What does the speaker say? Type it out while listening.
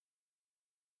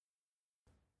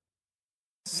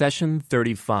Session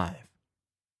 35,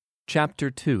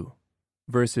 Chapter 2,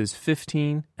 verses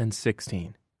 15 and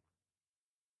 16.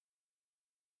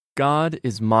 God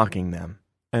is mocking them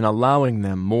and allowing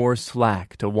them more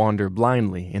slack to wander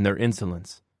blindly in their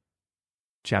insolence.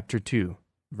 Chapter 2,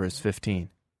 verse 15.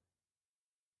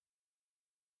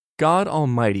 God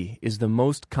Almighty is the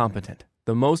most competent,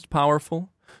 the most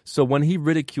powerful, so when He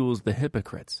ridicules the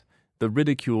hypocrites, the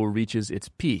ridicule reaches its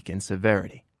peak in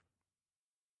severity.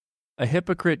 A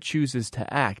hypocrite chooses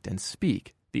to act and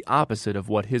speak the opposite of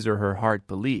what his or her heart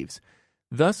believes.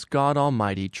 Thus God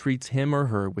Almighty treats him or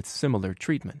her with similar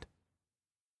treatment.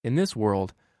 In this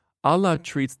world, Allah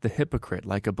treats the hypocrite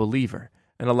like a believer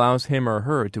and allows him or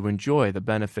her to enjoy the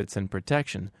benefits and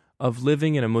protection of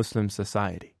living in a Muslim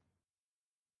society.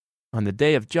 On the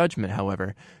Day of Judgment,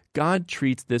 however, God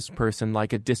treats this person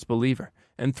like a disbeliever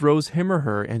and throws him or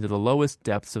her into the lowest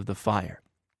depths of the fire.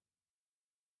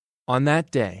 On that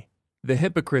day, the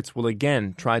hypocrites will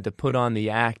again try to put on the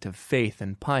act of faith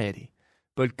and piety,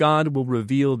 but God will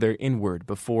reveal their inward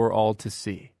before all to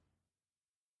see.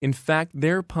 In fact,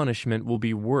 their punishment will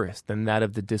be worse than that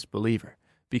of the disbeliever,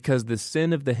 because the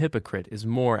sin of the hypocrite is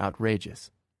more outrageous.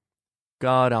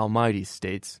 God Almighty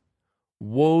states,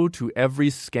 "Woe to every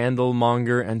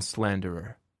scandal-monger and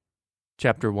slanderer."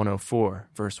 Chapter 104,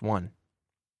 verse 1.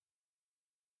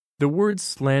 The word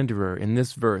slanderer in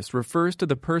this verse refers to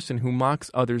the person who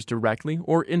mocks others directly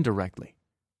or indirectly.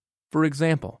 For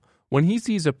example, when he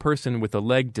sees a person with a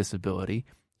leg disability,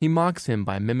 he mocks him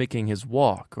by mimicking his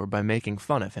walk or by making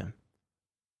fun of him.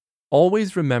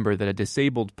 Always remember that a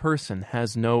disabled person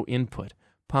has no input,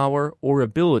 power, or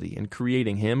ability in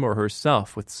creating him or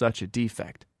herself with such a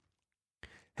defect.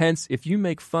 Hence, if you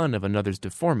make fun of another's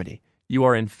deformity, you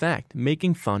are in fact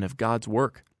making fun of God's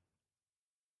work.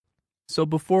 So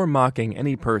before mocking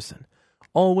any person,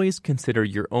 always consider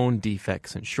your own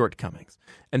defects and shortcomings,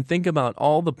 and think about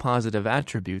all the positive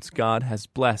attributes God has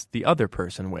blessed the other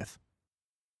person with.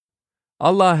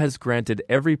 Allah has granted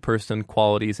every person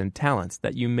qualities and talents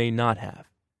that you may not have.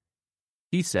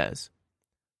 He says,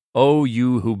 "O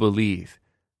you who believe,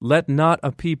 let not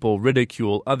a people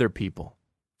ridicule other people,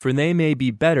 for they may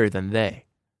be better than they.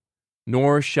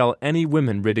 Nor shall any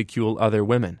women ridicule other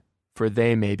women, for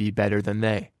they may be better than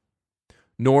they.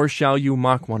 Nor shall you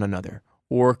mock one another,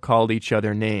 or call each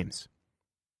other names.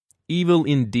 Evil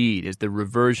indeed is the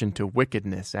reversion to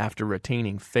wickedness after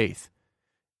attaining faith.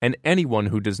 And anyone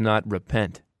who does not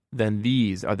repent, then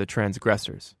these are the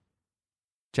transgressors."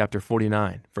 Chapter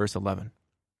 49, verse 11.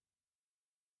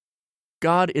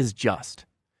 God is just.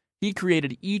 He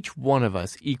created each one of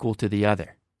us equal to the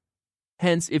other.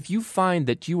 Hence, if you find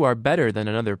that you are better than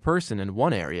another person in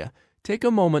one area, take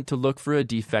a moment to look for a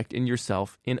defect in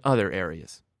yourself in other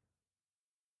areas.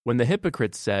 When the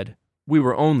hypocrites said, "We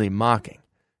were only mocking,"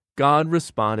 God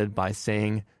responded by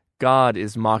saying, God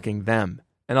is mocking them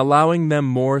and allowing them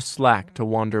more slack to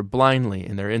wander blindly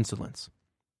in their insolence,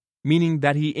 meaning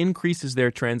that He increases their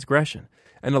transgression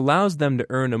and allows them to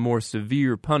earn a more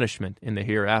severe punishment in the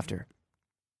hereafter.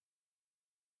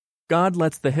 God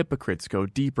lets the hypocrites go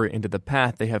deeper into the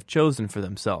path they have chosen for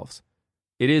themselves.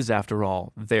 It is, after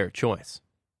all, their choice.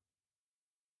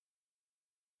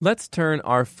 Let's turn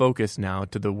our focus now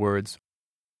to the words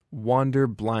wander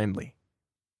blindly.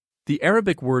 The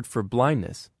Arabic word for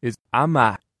blindness is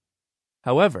amah.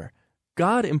 However,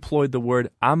 God employed the word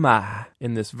amah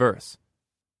in this verse.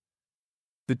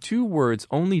 The two words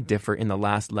only differ in the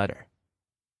last letter.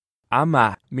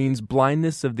 Amah means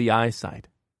blindness of the eyesight.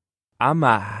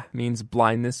 Amah means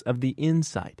blindness of the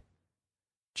insight.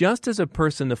 Just as a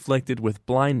person afflicted with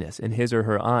blindness in his or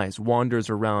her eyes wanders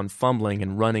around fumbling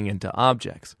and running into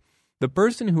objects, the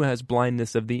person who has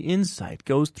blindness of the insight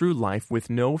goes through life with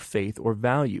no faith or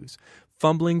values,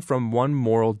 fumbling from one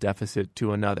moral deficit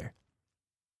to another.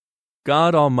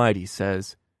 God Almighty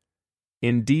says,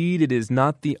 "Indeed, it is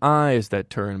not the eyes that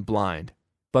turn blind,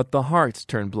 but the hearts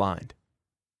turn blind,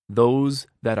 those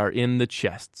that are in the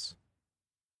chests."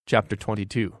 Chapter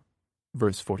 22,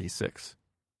 verse 46.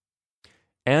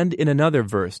 And in another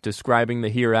verse describing the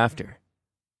hereafter,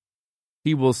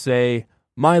 He will say,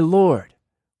 "My Lord,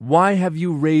 why have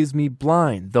you raised me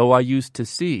blind, though I used to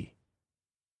see?"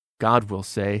 God will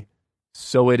say,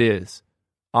 "So it is.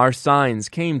 Our signs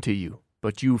came to you,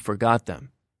 but you forgot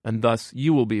them, and thus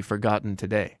you will be forgotten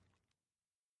today."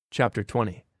 Chapter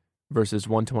 20, verses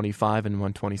 125 and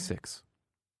 126.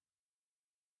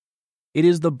 It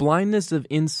is the blindness of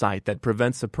insight that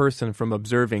prevents a person from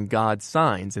observing God's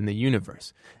signs in the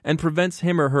universe and prevents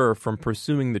him or her from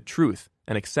pursuing the truth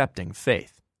and accepting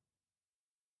faith.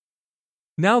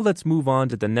 Now let's move on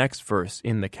to the next verse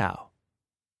in the cow.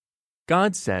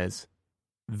 God says,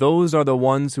 Those are the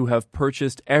ones who have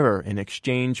purchased error in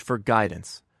exchange for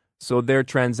guidance, so their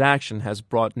transaction has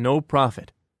brought no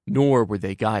profit, nor were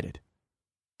they guided.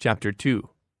 Chapter 2,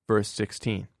 verse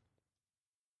 16.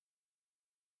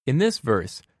 In this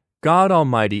verse, God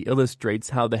Almighty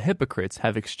illustrates how the hypocrites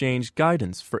have exchanged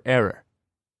guidance for error.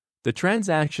 The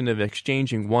transaction of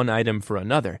exchanging one item for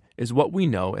another is what we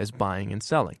know as buying and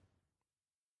selling.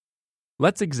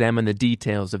 Let's examine the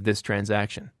details of this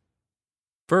transaction.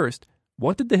 First,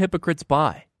 what did the hypocrites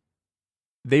buy?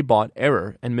 They bought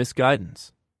error and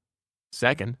misguidance.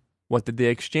 Second, what did they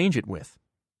exchange it with?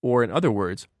 Or in other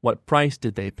words, what price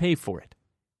did they pay for it?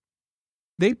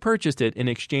 They purchased it in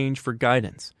exchange for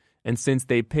guidance, and since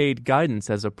they paid guidance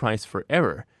as a price for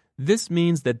error, this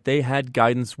means that they had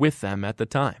guidance with them at the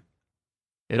time.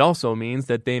 It also means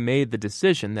that they made the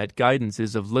decision that guidance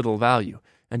is of little value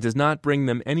and does not bring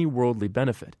them any worldly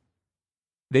benefit.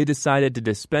 They decided to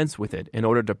dispense with it in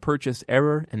order to purchase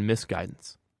error and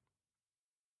misguidance.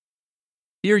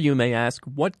 Here you may ask,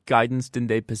 what guidance did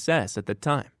they possess at the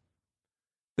time?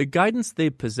 The guidance they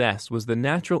possessed was the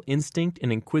natural instinct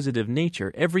and inquisitive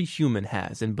nature every human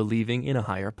has in believing in a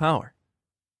higher power.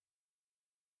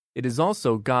 It is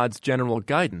also God's general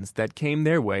guidance that came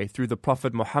their way through the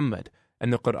Prophet Muhammad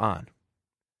and the Quran.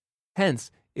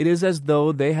 Hence, it is as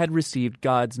though they had received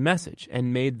God's message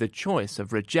and made the choice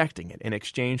of rejecting it in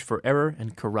exchange for error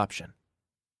and corruption.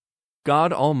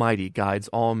 God Almighty guides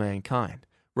all mankind,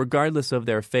 regardless of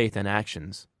their faith and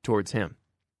actions towards Him.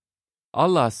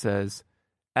 Allah says,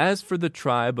 "As for the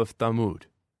tribe of Thamud,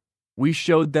 we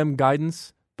showed them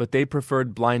guidance, but they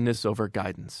preferred blindness over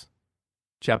guidance."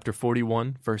 Chapter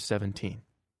 41, verse 17.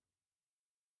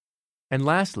 And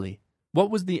lastly,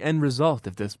 what was the end result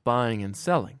of this buying and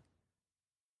selling?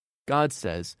 God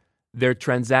says, their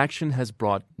transaction has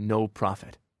brought no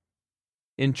profit.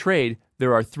 In trade,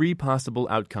 there are three possible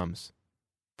outcomes: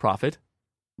 profit,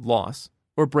 loss,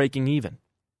 or breaking even.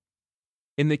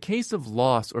 In the case of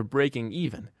loss or breaking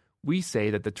even, we say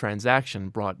that the transaction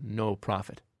brought no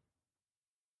profit.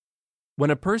 When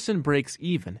a person breaks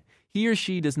even, he or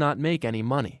she does not make any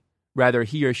money. Rather,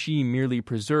 he or she merely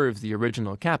preserves the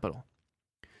original capital.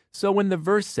 So when the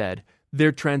verse said,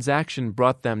 their transaction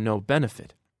brought them no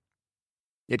benefit,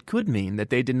 it could mean that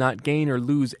they did not gain or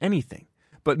lose anything,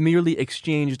 but merely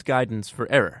exchanged guidance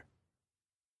for error.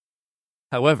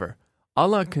 However,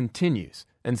 Allah continues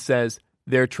and says,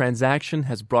 their transaction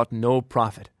has brought no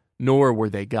profit, nor were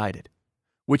they guided,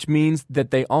 which means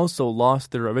that they also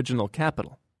lost their original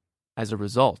capital. As a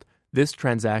result, this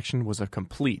transaction was a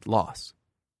complete loss.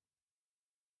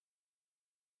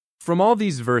 From all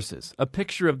these verses, a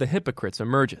picture of the hypocrites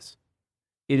emerges.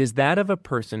 It is that of a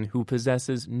person who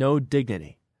possesses no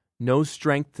dignity, no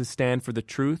strength to stand for the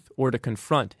truth or to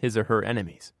confront his or her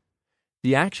enemies.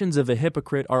 The actions of a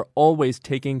hypocrite are always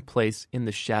taking place in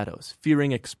the shadows,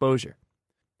 fearing exposure.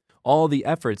 All the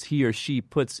efforts he or she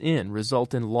puts in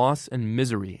result in loss and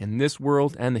misery in this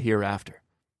world and the hereafter.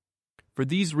 For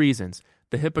these reasons,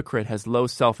 the hypocrite has low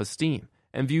self-esteem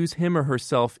and views him or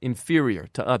herself inferior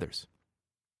to others.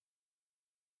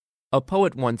 A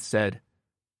poet once said,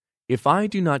 "If I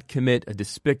do not commit a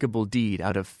despicable deed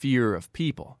out of fear of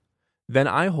people, then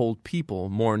I hold people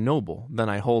more noble than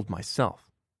I hold myself.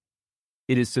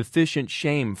 It is sufficient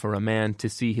shame for a man to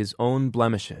see his own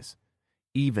blemishes,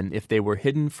 even if they were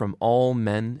hidden from all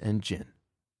men and jinn."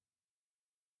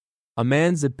 A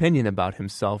man's opinion about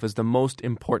himself is the most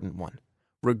important one,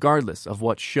 regardless of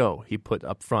what show he put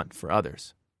up front for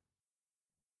others.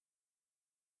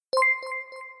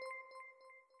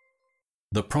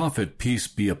 The Prophet, peace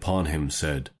be upon him,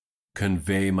 said,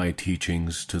 "Convey my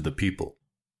teachings to the people,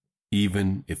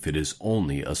 even if it is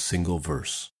only a single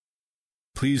verse."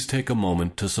 Please take a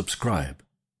moment to subscribe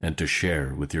and to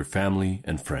share with your family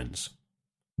and friends.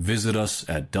 Visit us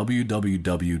at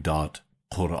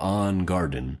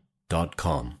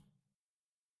www.qurangarden.com.